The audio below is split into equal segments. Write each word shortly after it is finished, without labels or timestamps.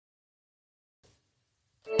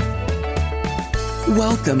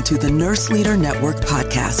Welcome to the Nurse Leader Network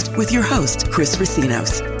podcast with your host, Chris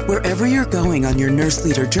Racinos. Wherever you're going on your nurse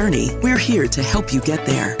leader journey, we're here to help you get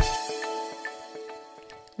there.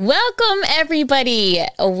 Welcome, everybody.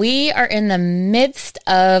 We are in the midst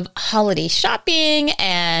of holiday shopping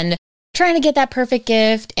and trying to get that perfect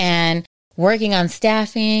gift and working on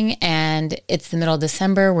staffing. And it's the middle of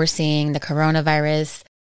December. We're seeing the coronavirus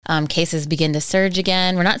cases begin to surge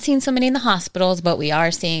again. We're not seeing so many in the hospitals, but we are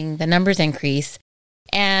seeing the numbers increase.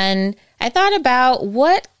 And I thought about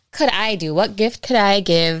what could I do? What gift could I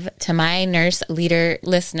give to my nurse leader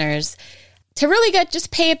listeners to really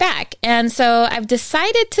just pay it back? And so I've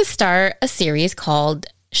decided to start a series called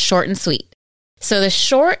Short and Sweet. So the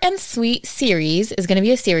Short and Sweet series is going to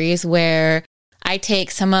be a series where I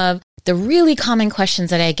take some of the really common questions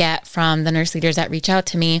that I get from the nurse leaders that reach out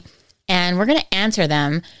to me, and we're going to answer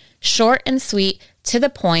them short and sweet, to the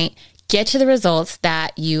point, get to the results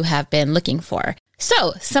that you have been looking for.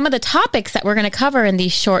 So some of the topics that we're going to cover in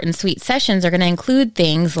these short and sweet sessions are going to include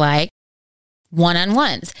things like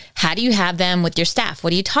one-on-ones. How do you have them with your staff?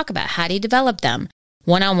 What do you talk about? How do you develop them?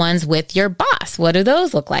 One-on-ones with your boss. What do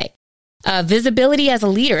those look like? Visibility as a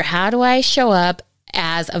leader. How do I show up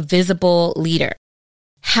as a visible leader?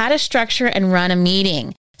 How to structure and run a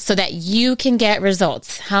meeting so that you can get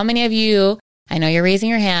results. How many of you, I know you're raising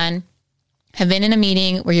your hand, have been in a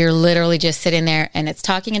meeting where you're literally just sitting there and it's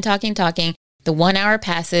talking and talking and talking. The 1 hour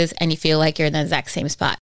passes and you feel like you're in the exact same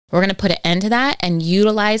spot. We're going to put an end to that and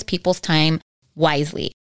utilize people's time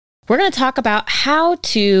wisely. We're going to talk about how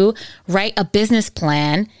to write a business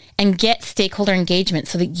plan and get stakeholder engagement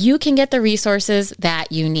so that you can get the resources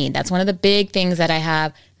that you need. That's one of the big things that I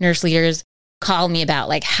have nurse leaders call me about.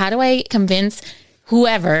 Like, how do I convince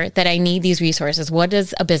whoever that I need these resources? What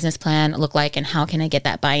does a business plan look like and how can I get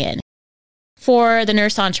that buy-in? For the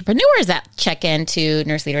nurse entrepreneurs that check into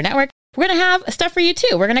Nurse Leader Network, we're going to have stuff for you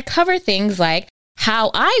too. We're going to cover things like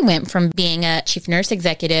how I went from being a chief nurse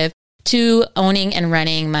executive to owning and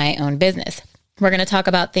running my own business. We're going to talk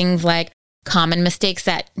about things like common mistakes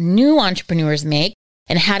that new entrepreneurs make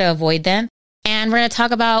and how to avoid them. And we're going to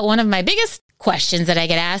talk about one of my biggest questions that I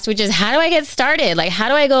get asked, which is how do I get started? Like, how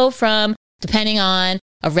do I go from depending on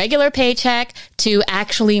a regular paycheck to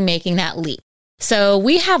actually making that leap? So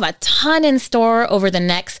we have a ton in store over the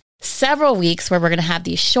next several weeks where we're going to have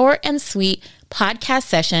these short and sweet podcast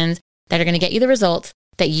sessions that are going to get you the results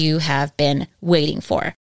that you have been waiting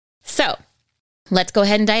for. So let's go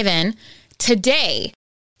ahead and dive in. Today,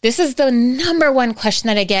 this is the number one question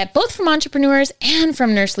that I get both from entrepreneurs and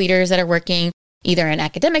from nurse leaders that are working either in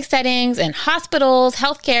academic settings, in hospitals,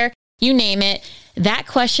 healthcare, you name it. That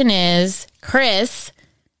question is, Chris,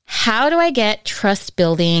 how do I get trust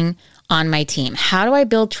building on my team? How do I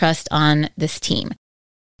build trust on this team?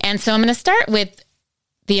 And so I'm going to start with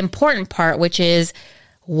the important part, which is,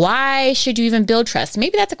 why should you even build trust?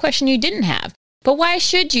 Maybe that's a question you didn't have, but why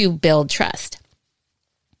should you build trust?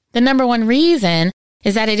 The number one reason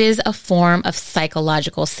is that it is a form of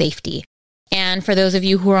psychological safety. And for those of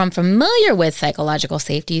you who are unfamiliar with psychological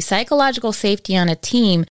safety on a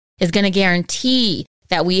team is going to guarantee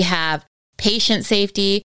that we have patient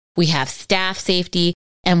safety, we have staff safety,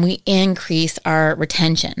 and we increase our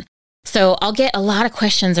retention. So I'll get a lot of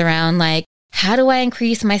questions around like, how do I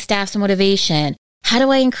increase my staff's motivation? How do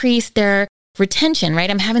I increase their retention, right?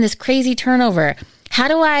 I'm having this crazy turnover. How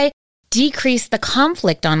do I decrease the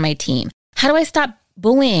conflict on my team? How do I stop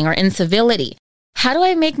bullying or incivility? How do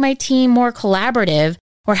I make my team more collaborative?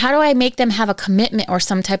 Or how do I make them have a commitment or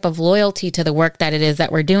some type of loyalty to the work that it is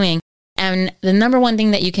that we're doing? And the number one thing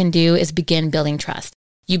that you can do is begin building trust.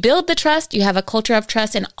 You build the trust, you have a culture of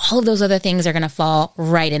trust, and all of those other things are going to fall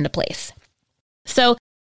right into place. So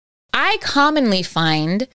I commonly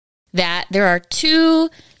find that there are two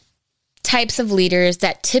types of leaders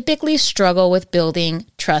that typically struggle with building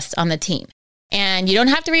trust on the team. And you don't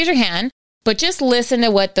have to raise your hand, but just listen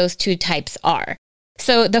to what those two types are.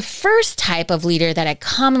 So the first type of leader that I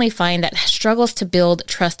commonly find that struggles to build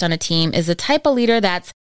trust on a team is the type of leader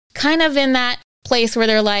that's kind of in that place where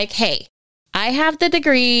they're like, hey, I have the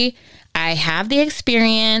degree, I have the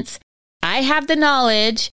experience, I have the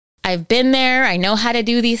knowledge, I've been there, I know how to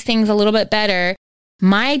do these things a little bit better.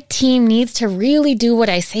 My team needs to really do what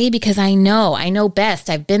I say because I know best.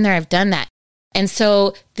 I've been there, I've done that. And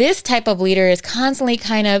so this type of leader is constantly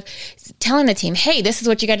kind of telling the team, hey, this is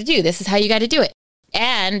what you got to do. This is how you got to do it.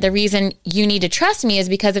 And the reason you need to trust me is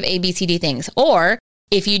because of A, B, C, D things. Or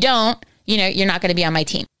if you don't, you're not going to be on my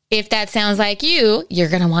team. If that sounds like you, you're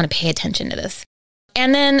going to want to pay attention to this.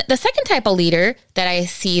 And then the second type of leader that I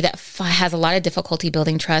see that has a lot of difficulty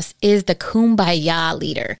building trust is the kumbaya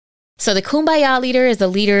leader. So the kumbaya leader is the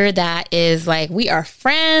leader that is like, we are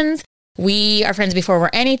friends. We are friends before we're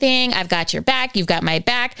anything. I've got your back. You've got my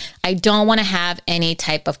back. I don't want to have any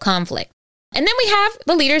type of conflict. And then we have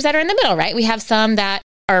the leaders that are in the middle, right? We have some that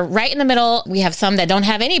are right in the middle. We have some that don't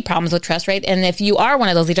have any problems with trust, right? And if you are one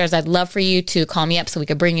of those leaders, I'd love for you to call me up so we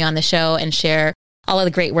could bring you on the show and share all of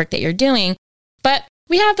the great work that you're doing. But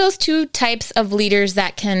we have those two types of leaders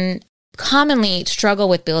that can commonly struggle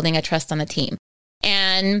with building a trust on the team.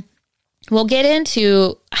 And we'll get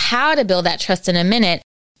into how to build that trust in a minute,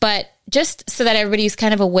 but just so that everybody's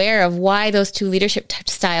kind of aware of why those two leadership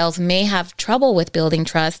styles may have trouble with building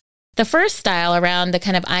trust. The first style around the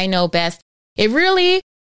kind of I know best, it really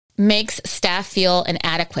makes staff feel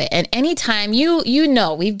inadequate. And anytime you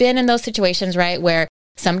know, we've been in those situations, right, where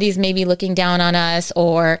somebody's maybe looking down on us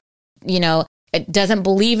or, it doesn't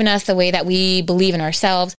believe in us the way that we believe in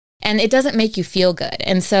ourselves. And it doesn't make you feel good.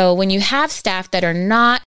 And so when you have staff that are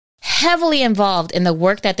not heavily involved in the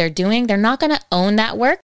work that they're doing, they're not going to own that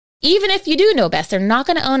work. Even if you do know best, they're not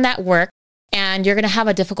going to own that work, and you're going to have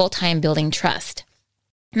a difficult time building trust.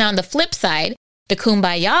 Now, on the flip side, the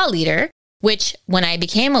kumbaya leader, which when I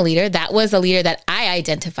became a leader, that was a leader that I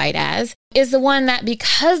identified as, is the one that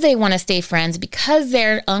because they want to stay friends, because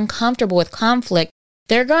they're uncomfortable with conflict,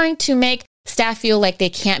 they're going to make staff feel like they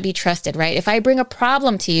can't be trusted, right? If I bring a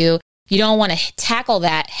problem to you, you don't want to tackle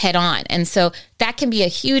that head on. And so that can be a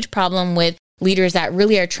huge problem with leaders that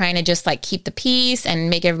really are trying to just like keep the peace and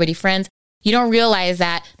make everybody friends. You don't realize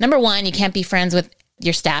that, number one, you can't be friends with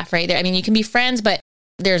your staff, right? I mean, you can be friends, but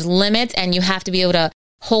there's limits, and you have to be able to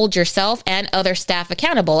hold yourself and other staff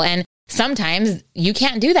accountable. And sometimes you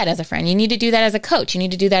can't do that as a friend. You need to do that as a coach. You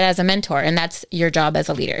need to do that as a mentor. And that's your job as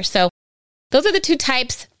a leader. So those are the two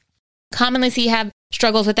types. Commonly see you have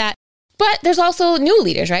struggles with that. But there's also new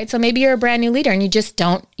leaders, right? So maybe you're a brand new leader and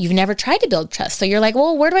you've never tried to build trust. So you're like,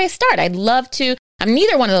 well, where do I start? I'm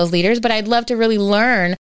neither one of those leaders, but I'd love to really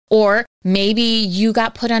learn. Or maybe you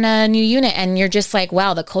got put on a new unit and you're just like,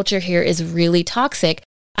 wow, the culture here is really toxic.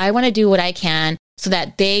 I want to do what I can so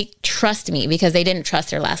that they trust me because they didn't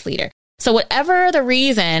trust their last leader. So whatever the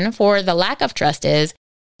reason for the lack of trust is,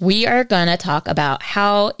 we are going to talk about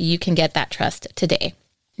how you can get that trust today.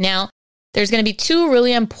 Now, there's going to be two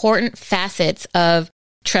really important facets of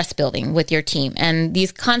trust building with your team. And these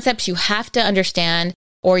concepts you have to understand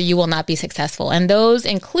or you will not be successful. And those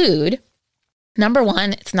include, number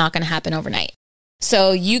one, it's not going to happen overnight.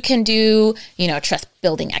 So you can do, trust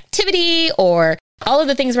building activity or all of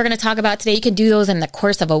the things we're going to talk about today. You can do those in the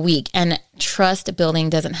course of a week, and trust building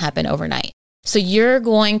doesn't happen overnight. So you're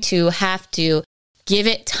going to have to give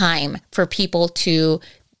it time for people to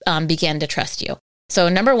begin to trust you. So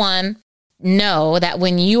number one, know that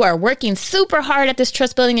when you are working super hard at this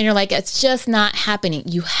trust building and you're like, it's just not happening,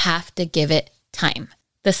 you have to give it time.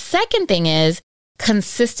 The second thing is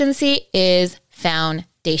consistency is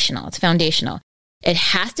foundational. It's foundational. It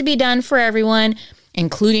has to be done for everyone,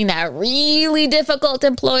 including that really difficult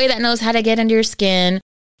employee that knows how to get under your skin.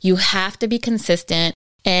 You have to be consistent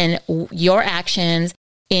in your actions,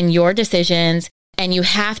 in your decisions, and you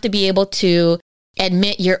have to be able to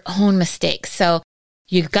admit your own mistakes. So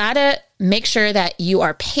you've got to make sure that you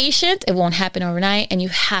are patient. It won't happen overnight. And you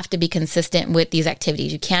have to be consistent with these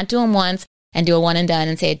activities. You can't do them once and do a one and done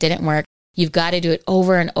and say it didn't work. You've got to do it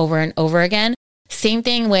over and over and over again. Same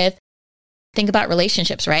thing with, think about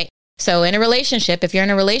relationships, right? So in a relationship, if you're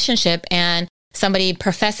in a relationship and somebody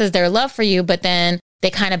professes their love for you, but then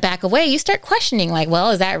they kind of back away, you start questioning like,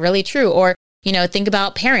 well, is that really true? Or, think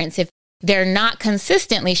about parents. If they're not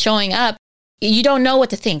consistently showing up, you don't know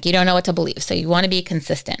what to think. You don't know what to believe. So you want to be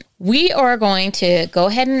consistent. We are going to go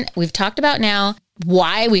ahead and we've talked about now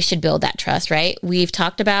why we should build that trust, right? We've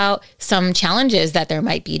talked about some challenges that there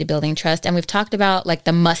might be to building trust. And we've talked about like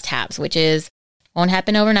the must-haves, which is won't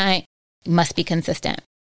happen overnight, must be consistent.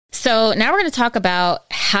 So now we're going to talk about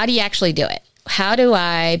how do you actually do it? How do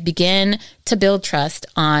I begin to build trust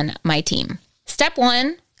on my team? Step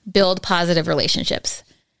one, build positive relationships.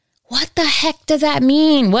 What the heck does that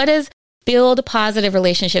mean? What does build positive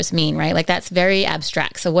relationships mean, right? Like that's very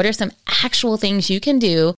abstract. So what are some actual things you can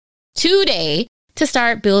do today to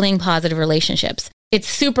start building positive relationships? It's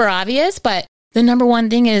super obvious, but the number one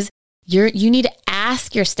thing is you need to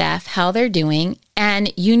ask your staff how they're doing,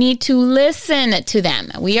 and you need to listen to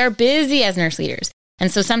them. We are busy as nurse leaders.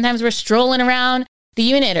 And so sometimes we're strolling around the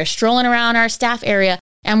unit or strolling around our staff area,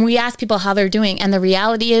 and we ask people how they're doing. And the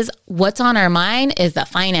reality is what's on our mind is the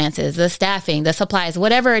finances, the staffing, the supplies,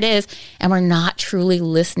 whatever it is. And we're not truly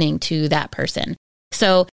listening to that person.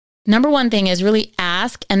 So number one thing is really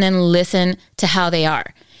ask and then listen to how they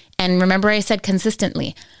are. And remember I said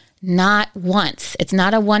consistently, not once. It's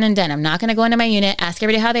not a one and done. I'm not going to go into my unit, ask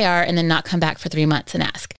everybody how they are, and then not come back for 3 months and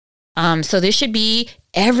ask. So this should be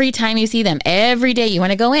every time you see them, every day you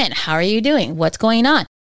want to go in. How are you doing? What's going on?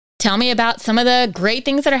 Tell me about some of the great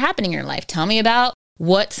things that are happening in your life. Tell me about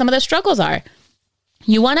what some of the struggles are.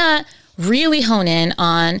 You want to really hone in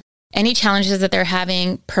on any challenges that they're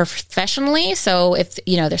having professionally. So if,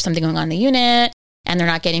 there's something going on in the unit and they're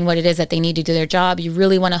not getting what it is that they need to do their job, you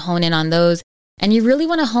really want to hone in on those. And you really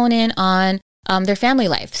want to hone in on their family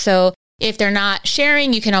life. So if they're not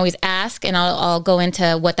sharing, you can always ask, and I'll go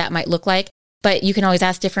into what that might look like. But you can always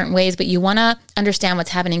ask different ways, but you want to understand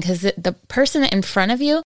what's happening because the person in front of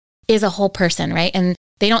you is a whole person, right? And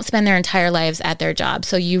they don't spend their entire lives at their job.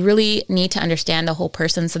 So you really need to understand the whole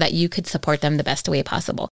person so that you could support them the best way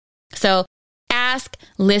possible. So ask,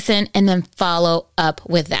 listen, and then follow up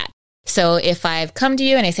with that. So if I've come to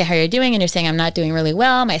you and I say, how are you doing? And you're saying, I'm not doing really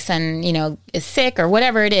well. My son, is sick or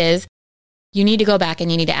whatever it is, you need to go back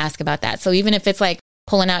and you need to ask about that. So even if it's like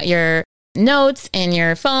pulling out your notes in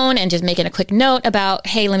your phone and just making a quick note about,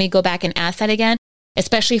 hey, let me go back and ask that again,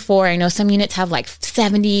 especially I know some units have like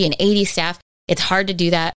 70 and 80 staff. It's hard to do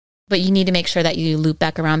that, but you need to make sure that you loop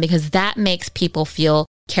back around because that makes people feel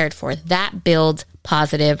cared for. That builds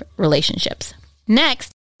positive relationships.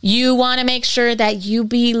 Next, you want to make sure that you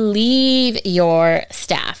believe your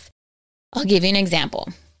staff. I'll give you an example.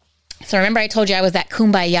 So remember I told you I was that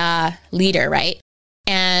kumbaya leader, right?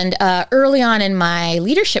 And early on in my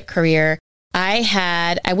leadership career,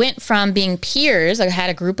 I went from being peers, I had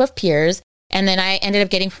a group of peers, and then I ended up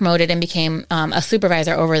getting promoted and became a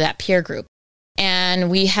supervisor over that peer group. And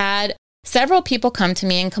we had several people come to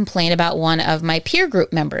me and complain about one of my peer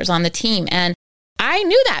group members on the team. And I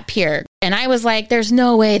knew that peer. And I was like, there's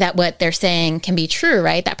no way that what they're saying can be true,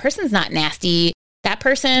 right? That person's not nasty. That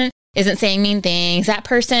person isn't saying mean things. That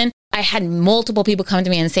person, I had multiple people come to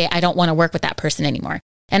me and say, I don't want to work with that person anymore.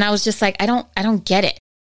 And I was just like, I don't get it.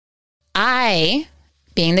 I,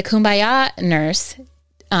 being the kumbaya nurse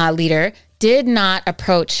leader, did not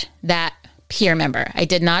approach that peer member. I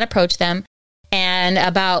did not approach them. And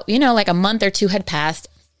about, like a month or two had passed,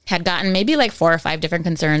 had gotten maybe like 4 or 5 different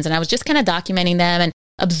concerns. And I was just kind of documenting them and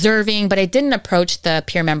observing, but I didn't approach the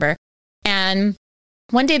peer member. And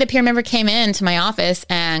one day the peer member came into my office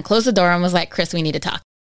and closed the door and was like, Chris, we need to talk.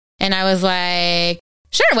 And I was like,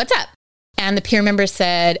 sure, what's up? And the peer member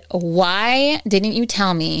said, why didn't you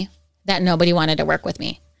tell me that nobody wanted to work with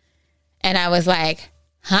me? And I was like,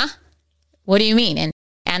 huh? What do you mean?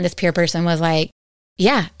 And this peer person was like,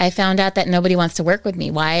 yeah, I found out that nobody wants to work with me.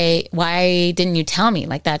 Why didn't you tell me?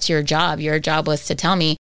 Like, that's your job. Your job was to tell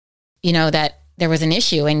me, that there was an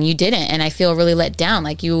issue and you didn't. And I feel really let down.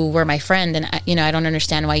 Like, you were my friend and, I don't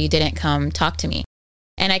understand why you didn't come talk to me.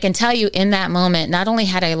 And I can tell you in that moment, not only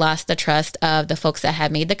had I lost the trust of the folks that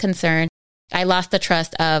had made the concern, I lost the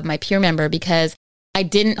trust of my peer member because I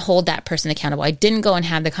didn't hold that person accountable. I didn't go and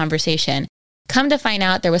have the conversation. Come to find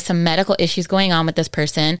out there was some medical issues going on with this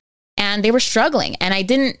person and they were struggling. And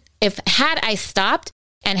had I stopped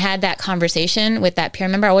and had that conversation with that peer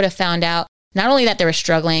member, I would have found out not only that they were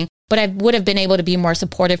struggling, but I would have been able to be more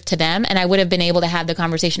supportive to them. And I would have been able to have the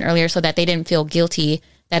conversation earlier so that they didn't feel guilty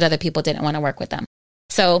that other people didn't want to work with them.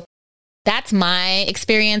 So that's my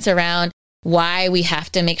experience around why we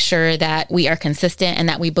have to make sure that we are consistent and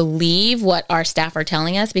that we believe what our staff are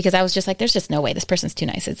telling us, because I was just like, there's just no way, this person's too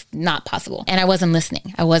nice. It's not possible. And I wasn't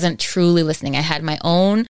listening. I wasn't truly listening. I had my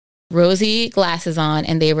own rosy glasses on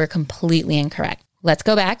and they were completely incorrect. Let's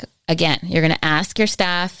go back. Again, you're going to ask your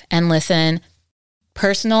staff and listen,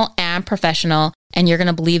 personal and professional, and you're going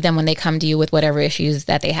to believe them when they come to you with whatever issues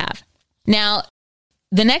that they have. Now,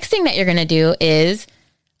 the next thing that you're going to do is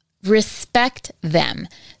respect them.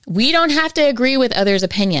 We don't have to agree with others'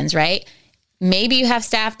 opinions, right? Maybe you have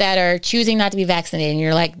staff that are choosing not to be vaccinated and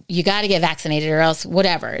you're like, you got to get vaccinated or else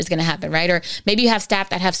whatever is going to happen, right? Or maybe you have staff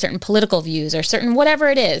that have certain political views or certain whatever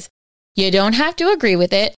it is. You don't have to agree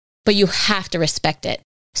with it, but you have to respect it.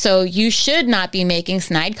 So you should not be making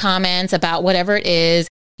snide comments about whatever it is.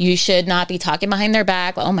 You should not be talking behind their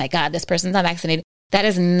back. Oh my God, this person's not vaccinated. That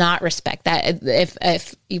is not respect. That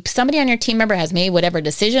if somebody on your team member has made whatever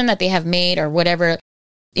decision that they have made or whatever,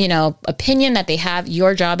 opinion that they have,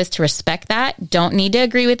 your job is to respect that. Don't need to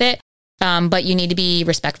agree with it, but you need to be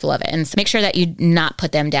respectful of it and make sure that you not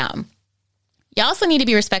put them down. You also need to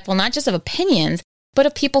be respectful, not just of opinions, but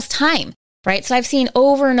of people's time, right? So I've seen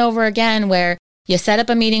over and over again where you set up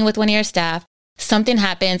a meeting with one of your staff, something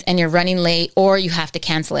happens and you're running late or you have to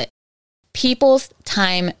cancel it. People's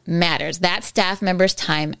time matters. That staff member's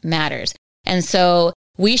time matters. And so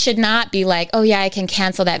we should not be like, oh yeah, I can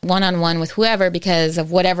cancel that one-on-one with whoever because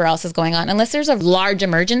of whatever else is going on, unless there's a large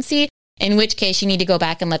emergency, in which case you need to go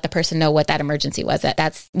back and let the person know what that emergency was.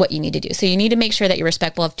 That's what you need to do. So you need to make sure that you're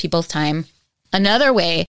respectful of people's time. Another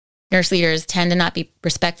way nurse leaders tend to not be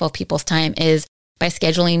respectful of people's time is by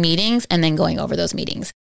scheduling meetings and then going over those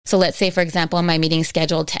meetings. So let's say, for example, my meeting's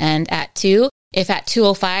scheduled to end at 2. If at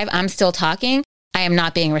 2:05 I'm still talking, I am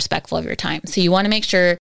not being respectful of your time. So you want to make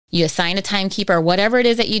sure you assign a timekeeper, whatever it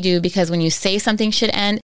is that you do, because when you say something should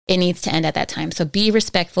end, it needs to end at that time. So be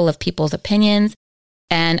respectful of people's opinions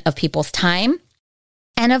and of people's time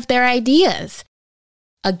and of their ideas.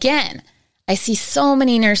 Again, I see so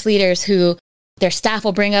many nurse leaders who their staff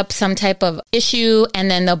will bring up some type of issue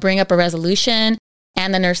and then they'll bring up a resolution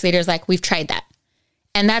and the nurse leader is like, we've tried that.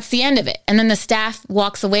 And that's the end of it. And then the staff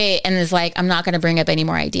walks away and is like, I'm not going to bring up any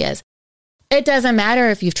more ideas. It doesn't matter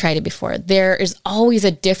if you've tried it before. There is always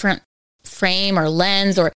a different frame or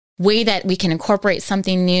lens or way that we can incorporate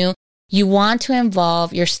something new. You want to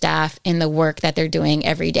involve your staff in the work that they're doing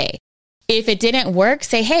every day. If it didn't work,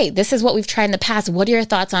 say, hey, this is what we've tried in the past. What are your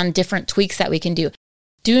thoughts on different tweaks that we can do?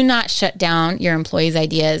 Do not shut down your employees'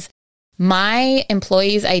 ideas. My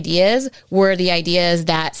employees' ideas were the ideas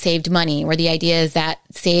that saved money, were the ideas that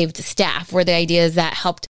saved staff, were the ideas that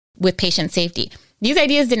helped with patient safety. These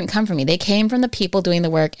ideas didn't come from me. They came from the people doing the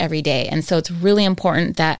work every day. And so it's really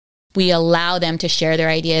important that we allow them to share their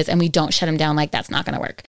ideas and we don't shut them down like that's not going to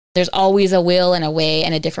work. There's always a will and a way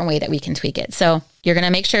and a different way that we can tweak it. So you're going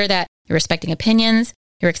to make sure that you're respecting opinions,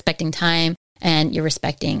 you're respecting time, and you're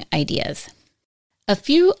respecting ideas. A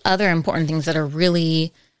few other important things that are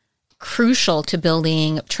really crucial to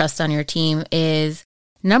building trust on your team is,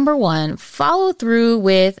 number one, follow through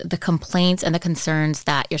with the complaints and the concerns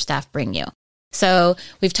that your staff bring you. So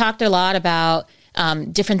we've talked a lot about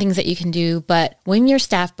different things that you can do, but when your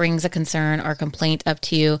staff brings a concern or complaint up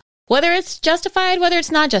to you, whether it's justified, whether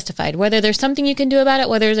it's not justified, whether there's something you can do about it,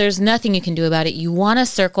 whether there's nothing you can do about it, you want to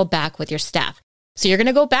circle back with your staff. So you're going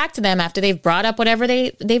to go back to them after they've brought up whatever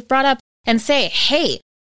they've brought up and say, hey,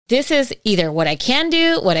 this is either what I can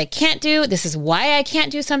do, what I can't do. This is why I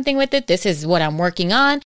can't do something with it. This is what I'm working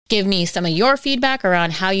on. Give me some of your feedback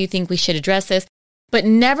around how you think we should address this. But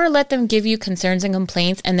never let them give you concerns and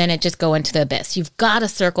complaints and then it just go into the abyss. You've got to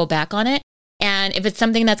circle back on it. And if it's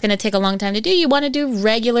something that's going to take a long time to do, you want to do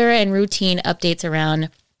regular and routine updates around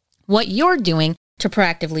what you're doing to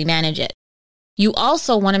proactively manage it. You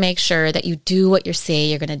also want to make sure that you do what you say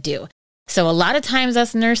you're going to do. So a lot of times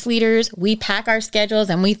us nurse leaders, we pack our schedules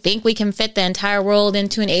and we think we can fit the entire world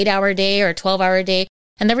into an 8-hour day or a 12-hour day.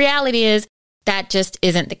 And the reality is that just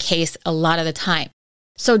isn't the case a lot of the time.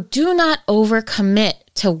 So do not overcommit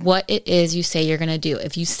to what it is you say you're going to do.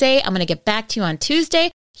 If you say, I'm going to get back to you on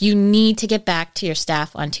Tuesday, you need to get back to your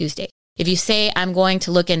staff on Tuesday. If you say, I'm going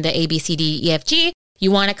to look into A, B, C, D, E, F, G,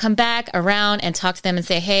 you want to come back around and talk to them and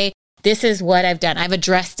say, hey, this is what I've done. I've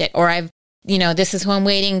addressed it, or this is who I'm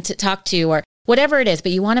waiting to talk to, or whatever it is.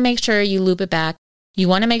 But you want to make sure you loop it back. You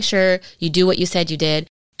want to make sure you do what you said you did.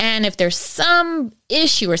 And if there's some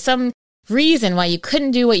issue or some reason why you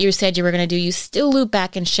couldn't do what you said you were going to do, you still loop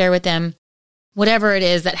back and share with them whatever it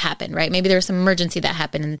is that happened, right? Maybe there was some emergency that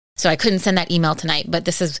happened, and so I couldn't send that email tonight, but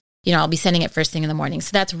this is, I'll be sending it first thing in the morning.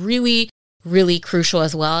 So that's really, really crucial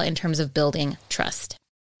as well in terms of building trust.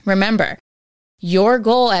 Remember, your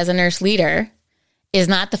goal as a nurse leader is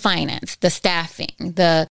not the finance, the staffing,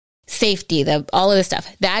 the safety, all of this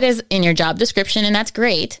stuff. That is in your job description, and that's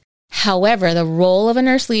great. However, the role of a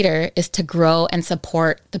nurse leader is to grow and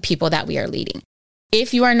support the people that we are leading.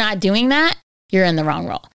 If you are not doing that, you're in the wrong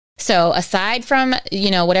role. So aside from,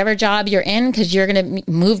 whatever job you're in, because you're going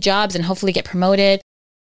to move jobs and hopefully get promoted,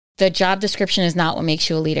 the job description is not what makes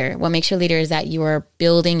you a leader. What makes you a leader is that you are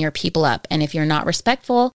building your people up. And if you're not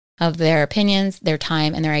respectful of their opinions, their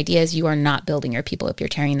time, and their ideas, you are not building your people up. You're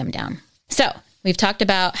tearing them down. So we've talked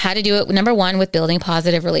about how to do it, number one, with building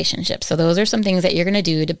positive relationships. So those are some things that you're going to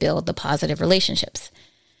do to build the positive relationships.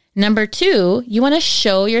 Number two, you want to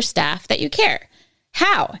show your staff that you care.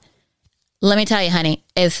 How? Let me tell you, honey,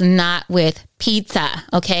 it's not with pizza,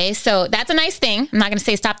 okay? So that's a nice thing. I'm not going to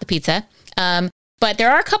say stop the pizza, but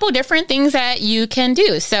there are a couple different things that you can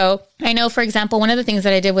do. So I know, for example, one of the things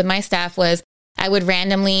that I did with my staff was I would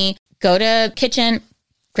randomly go to kitchen,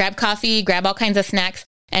 grab coffee, grab all kinds of snacks,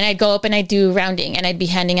 and I'd go up and I'd do rounding and I'd be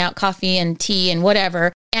handing out coffee and tea and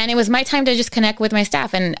whatever. And it was my time to just connect with my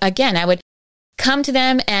staff. And again, I would come to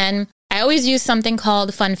them and I always use something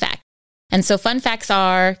called fun fact. And so fun facts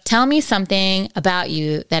are, tell me something about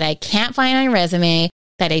you that I can't find on your resume,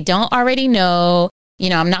 that I don't already know.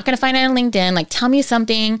 I'm not going to find it on LinkedIn. Like, tell me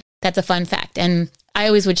something that's a fun fact. And I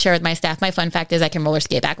always would share with my staff, my fun fact is I can roller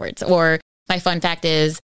skate backwards, or my fun fact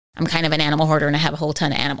is I'm kind of an animal hoarder and I have a whole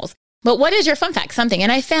ton of animals. But what is your fun fact? Something.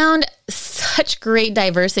 And I found such great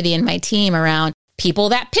diversity in my team around people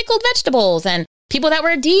that pickled vegetables and people that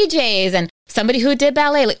were DJs and somebody who did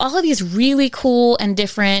ballet, like all of these really cool and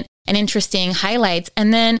different and interesting highlights.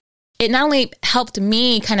 And then it not only helped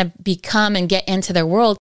me kind of become and get into their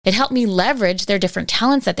world, it helped me leverage their different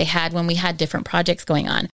talents that they had when we had different projects going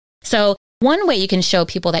on. So one way you can show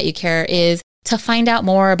people that you care is to find out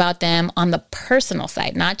more about them on the personal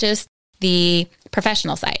side, not just the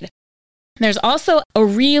professional side. There's also a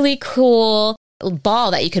really cool ball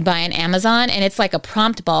that you could buy on Amazon, and it's like a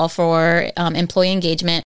prompt ball for employee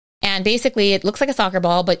engagement. And basically, it looks like a soccer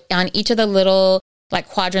ball, but on each of the little like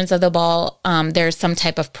quadrants of the ball, there's some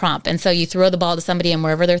type of prompt. And so you throw the ball to somebody, and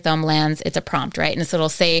wherever their thumb lands, it's a prompt, right? And so it'll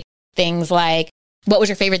say things like, what was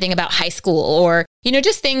your favorite thing about high school? Or,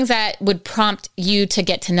 just things that would prompt you to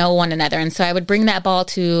get to know one another. And so I would bring that ball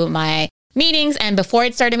to my meetings, and before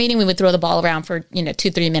I'd start a meeting, we would throw the ball around for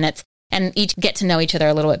 2-3 minutes and each get to know each other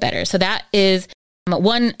a little bit better. So that is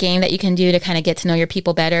one game that you can do to kind of get to know your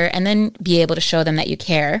people better and then be able to show them that you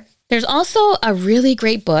care. There's also a really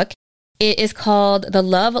great book. It is called The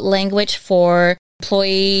Love Language for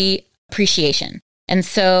Employee Appreciation. And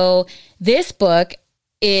so this book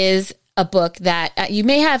is a book that you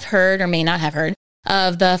may have heard or may not have heard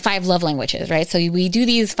of the 5 love languages, right? So we do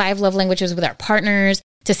these 5 love languages with our partners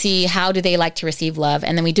to see how do they like to receive love.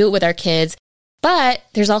 And then we do it with our kids. But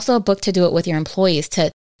there's also a book to do it with your employees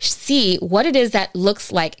to see what it is that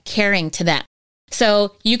looks like caring to them.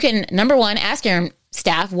 So you can, number one, ask your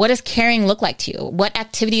staff, what does caring look like to you? What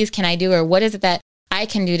activities can I do, or what is it that I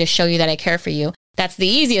can do to show you that I care for you? That's the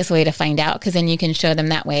easiest way to find out, because then you can show them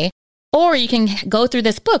that way. Or you can go through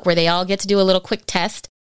this book where they all get to do a little quick test,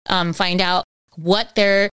 find out what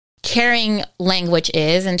their caring language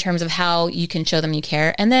is in terms of how you can show them you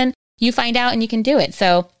care. And then you find out and you can do it.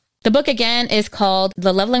 So the book, again, is called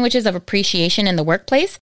The Love Languages of Appreciation in the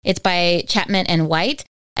Workplace. It's by Chapman and White,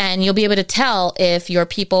 and you'll be able to tell if your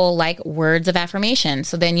people like words of affirmation.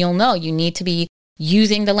 So then you'll know you need to be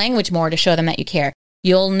using the language more to show them that you care.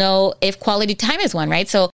 You'll know if quality time is one, right?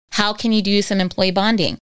 So how can you do some employee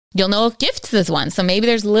bonding? You'll know if gifts is one. So maybe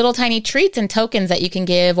there's little tiny treats and tokens that you can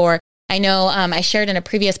give. Or I know I shared in a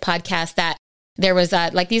previous podcast that there was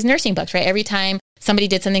like these nursing books, right? Every time somebody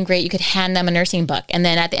did something great, you could hand them a nursing book. And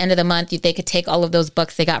then at the end of the month, they could take all of those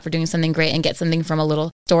books they got for doing something great and get something from a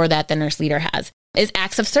little store that the nurse leader has. Is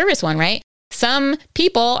acts of service one, right? Some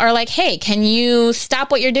people are like, hey, can you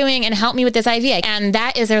stop what you're doing and help me with this IV? And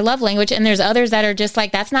that is their love language. And there's others that are just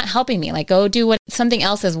like, that's not helping me. Like, go do what something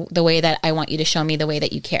else is the way that I want you to show me the way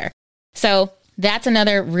that you care. So that's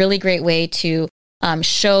another really great way to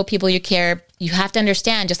show people you care. You have to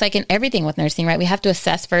understand, just like in everything with nursing, right? We have to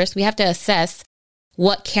assess first. We have to assess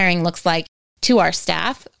what caring looks like to our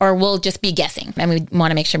staff, or we'll just be guessing. And we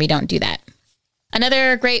want to make sure we don't do that.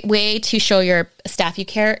 Another great way to show your staff you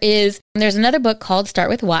care is there's another book called Start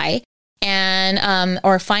With Why, and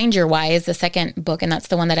or Find Your Why is the second book, and that's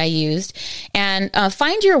the one that I used. And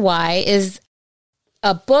Find Your Why is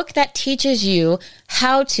a book that teaches you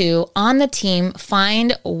how to, on the team,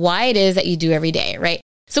 find why it is that you do every day, right?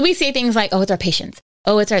 So we say things like, oh, it's our patients.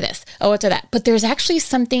 Oh, it's our this. Oh, it's our that. But there's actually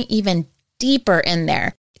something even deeper in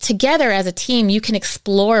there. Together as a team, you can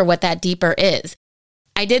explore what that deeper is.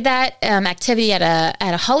 I did that activity at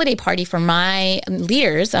a holiday party for my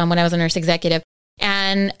leaders when I was a nurse executive,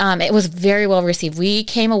 and it was very well received. We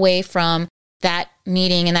came away from that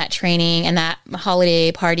meeting and that training and that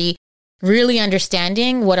holiday party really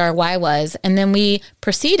understanding what our why was, and then we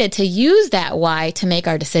proceeded to use that why to make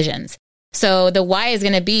our decisions. So the why is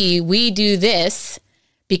going to be, we do this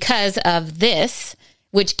because of this,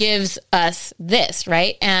 which gives us this,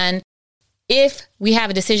 right? And if we have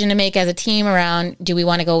a decision to make as a team around, do we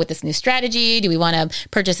want to go with this new strategy? Do we want to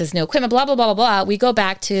purchase this new equipment? Blah, blah, blah, blah, blah. We go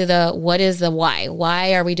back to the, what is the why?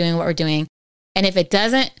 Why are we doing what we're doing? And if it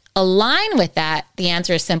doesn't align with that, the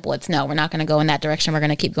answer is simple. It's no, we're not going to go in that direction. We're going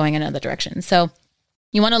to keep going in another direction. So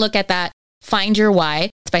you want to look at that. Find Your Why.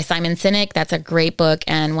 It's by Simon Sinek. That's a great book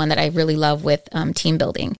and one that I really love with team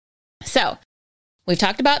building. So we've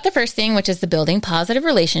talked about the first thing, which is the building positive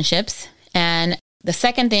relationships. And the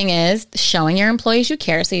second thing is showing your employees you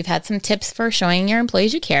care. So you've had some tips for showing your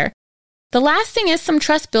employees you care. The last thing is some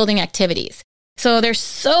trust building activities. So there's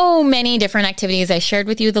so many different activities. I shared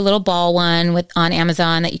with you the little ball one on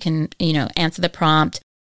Amazon that you can, answer the prompt.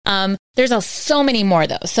 There's so many more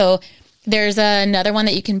though. So there's another one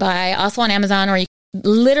that you can buy also on Amazon, or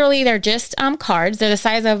literally they're just cards. They're the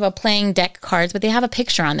size of a playing deck cards, but they have a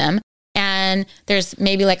picture on them. And then there's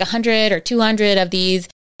maybe like 100 or 200 of these.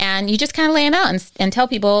 And you just kind of lay them out and tell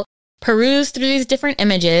people, peruse through these different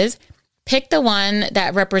images, pick the one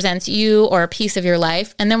that represents you or a piece of your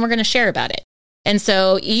life, and then we're going to share about it. And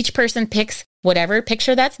so each person picks whatever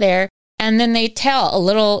picture that's there, and then they tell a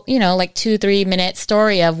little, like 2-3 minute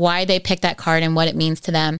story of why they picked that card and what it means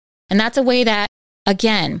to them. And that's a way that,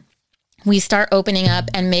 again, we start opening up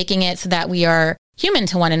and making it so that we are human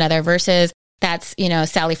to one another versus that's,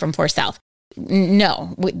 Sally from 4 South.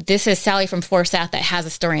 No, this is Sally from 4 South that has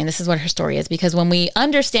a story, and this is what her story is. Because when we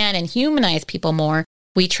understand and humanize people more,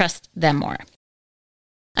 we trust them more.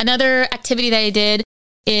 Another activity that I did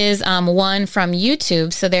is one from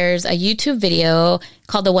YouTube. So there's a YouTube video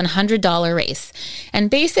called the $100 Race. And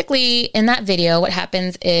basically in that video, what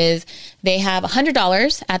happens is they have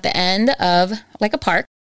 $100 at the end of like a park.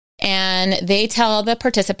 And they tell the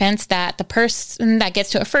participants that the person that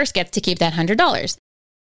gets to it first gets to keep that $100.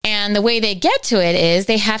 And the way they get to it is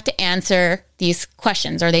they have to answer these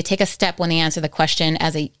questions, or they take a step when they answer the question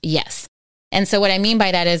as a yes. And so what I mean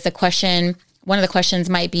by that is one of the questions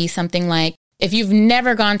might be something like, if you've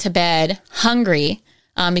never gone to bed hungry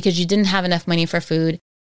because you didn't have enough money for food,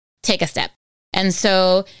 take a step. And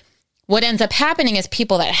so what ends up happening is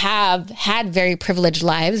people that have had very privileged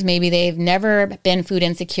lives, maybe they've never been food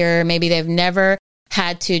insecure, maybe they've never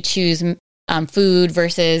had to choose food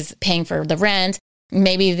versus paying for the rent.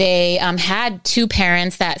 Maybe they had 2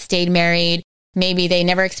 parents that stayed married. Maybe they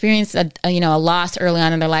never experienced a loss early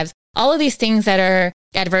on in their lives. All of these things that are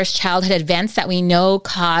adverse childhood events that we know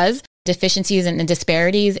cause deficiencies and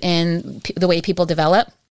disparities in the way people develop,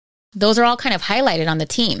 those are all kind of highlighted on the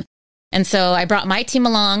team. And so I brought my team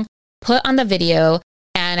along, put on the video,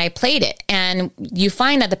 and I played it. And you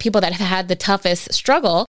find that the people that have had the toughest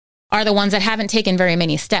struggle are the ones that haven't taken very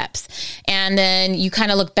many steps. And then you kind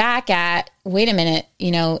of look back at, wait a minute,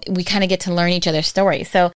 we kind of get to learn each other's stories.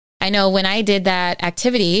 So I know when I did that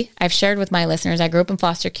activity, I've shared with my listeners, I grew up in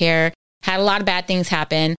foster care, had a lot of bad things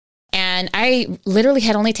happen. And I literally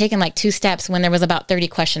had only taken like 2 steps when there was about 30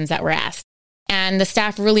 questions that were asked. And the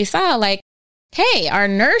staff really saw like, hey, our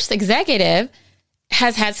nurse executive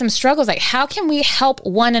has had some struggles. Like, how can we help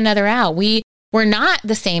one another out? We're not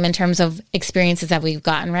the same in terms of experiences that we've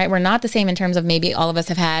gotten, right? We're not the same in terms of maybe all of us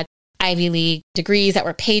have had Ivy League degrees that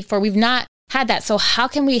were paid for. We've not had that. So how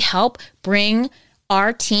can we help bring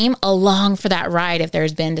our team along for that ride if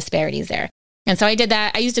there's been disparities there? And so I did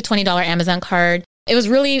that. I used a $20 Amazon card. It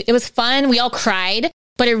was fun. We all cried,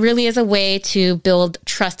 but it really is a way to build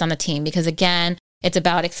trust on the team because again, it's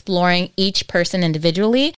about exploring each person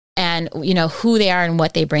individually and, who they are and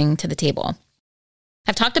what they bring to the table.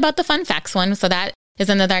 I've talked about the fun facts one. So that is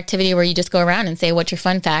another activity where you just go around and say, what's your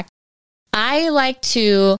fun fact? I like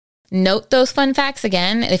to note those fun facts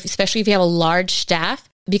again, especially if you have a large staff,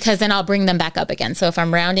 because then I'll bring them back up again. So if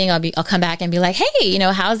I'm rounding, I'll come back and be like, hey,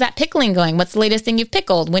 how's that pickling going? What's the latest thing you've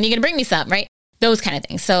pickled? When are you going to bring me some, right? Those kind of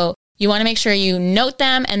things. So you want to make sure you note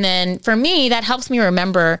them. And then for me, that helps me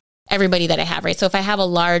remember everybody that I have, right? So if I had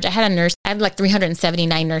a nurse, I had like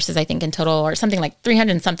 379 nurses, I think in total, or something like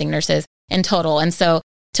 300 and something nurses in total. And so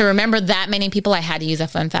to remember that many people, I had to use a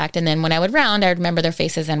fun fact. And then when I would round, I would remember their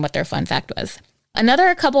faces and what their fun fact was.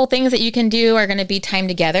 Another couple things that you can do are going to be time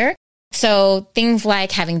together. So things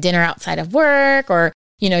like having dinner outside of work or,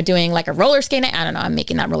 doing like a roller skate night. I don't know. I'm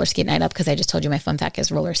making that roller skate night up because I just told you my fun fact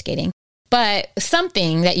is roller skating. But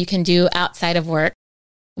something that you can do outside of work.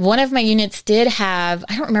 One of my units did have,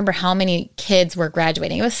 I don't remember how many kids were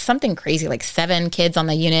graduating. It was something crazy, like 7 kids on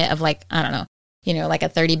the unit of like, I don't know, like a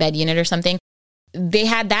 30-bed unit or something. They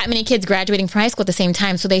had that many kids graduating from high school at the same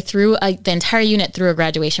time. So they the entire unit threw a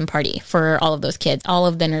graduation party for all of those kids. All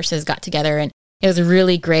of the nurses got together and it was a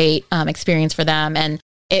really great experience for them. And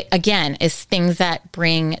it, again, is things that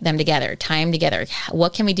bring them together, time together.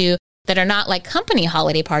 What can we do that are not like company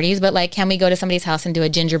holiday parties, but like, can we go to somebody's house and do a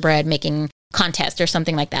gingerbread making contest or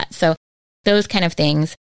something like that? So those kind of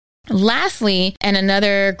things. Lastly, and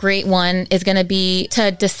another great one is going to be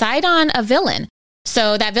to decide on a villain.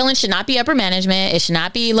 So that villain should not be upper management. It should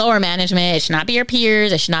not be lower management. It should not be your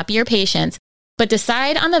peers. It should not be your patients, but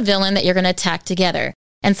decide on the villain that you're going to attack together.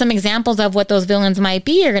 And some examples of what those villains might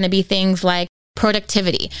be are going to be things like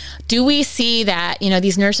productivity. Do we see that,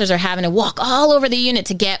 these nurses are having to walk all over the unit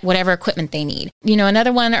to get whatever equipment they need?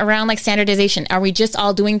 Another one around like standardization. Are we just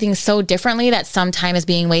all doing things so differently that some time is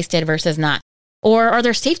being wasted versus not? Or are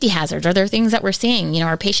there safety hazards? Are there things that we're seeing?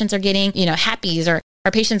 Our patients are getting, happies, or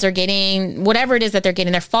our patients are getting whatever it is that they're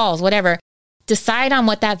getting, their falls, whatever. Decide on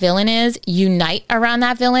what that villain is, unite around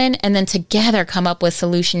that villain, and then together come up with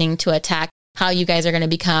solutioning to attack how you guys are going to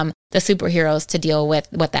become the superheroes to deal with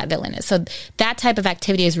what that villain is. So that type of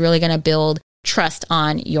activity is really going to build trust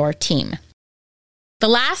on your team. The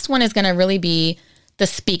last one is going to really be the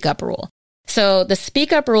speak up rule. So the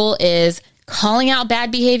speak up rule is calling out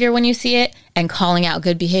bad behavior when you see it and calling out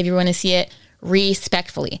good behavior when you see it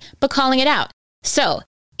respectfully, but calling it out. So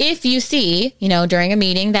if you see, during a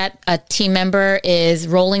meeting that a team member is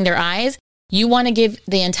rolling their eyes, you want to give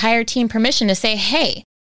the entire team permission to say, hey,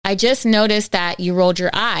 I just noticed that you rolled your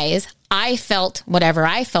eyes. I felt whatever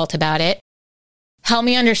I felt about it. Help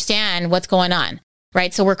me understand what's going on,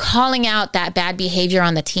 right? So we're calling out that bad behavior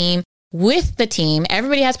on the team with the team.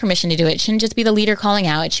 Everybody has permission to do it. It shouldn't just be the leader calling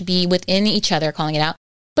out. It should be within each other calling it out.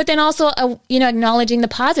 But then also, acknowledging the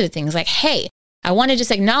positive things like, hey, I want to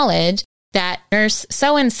just acknowledge that nurse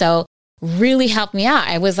so-and-so really helped me out.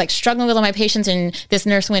 I was struggling with all my patients and this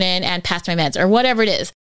nurse went in and passed my meds or whatever it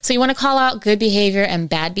is. So you want to call out good behavior and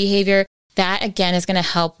bad behavior. That again is going to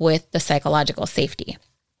help with the psychological safety.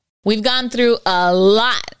 We've gone through a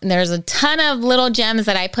lot. There's a ton of little gems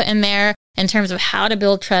that I put in there in terms of how to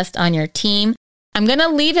build trust on your team. I'm going to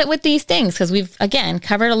leave it with these things because we've, again,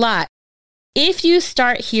 covered a lot. If you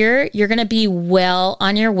start here, you're going to be well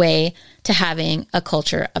on your way to having a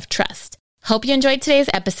culture of trust. Hope you enjoyed today's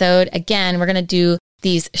episode. Again, we're going to do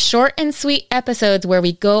these short and sweet episodes where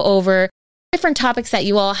we go over different topics that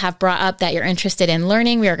you all have brought up that you're interested in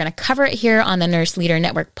learning. We are going to cover it here on the Nurse Leader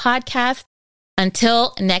Network podcast.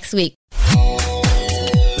 Until next week,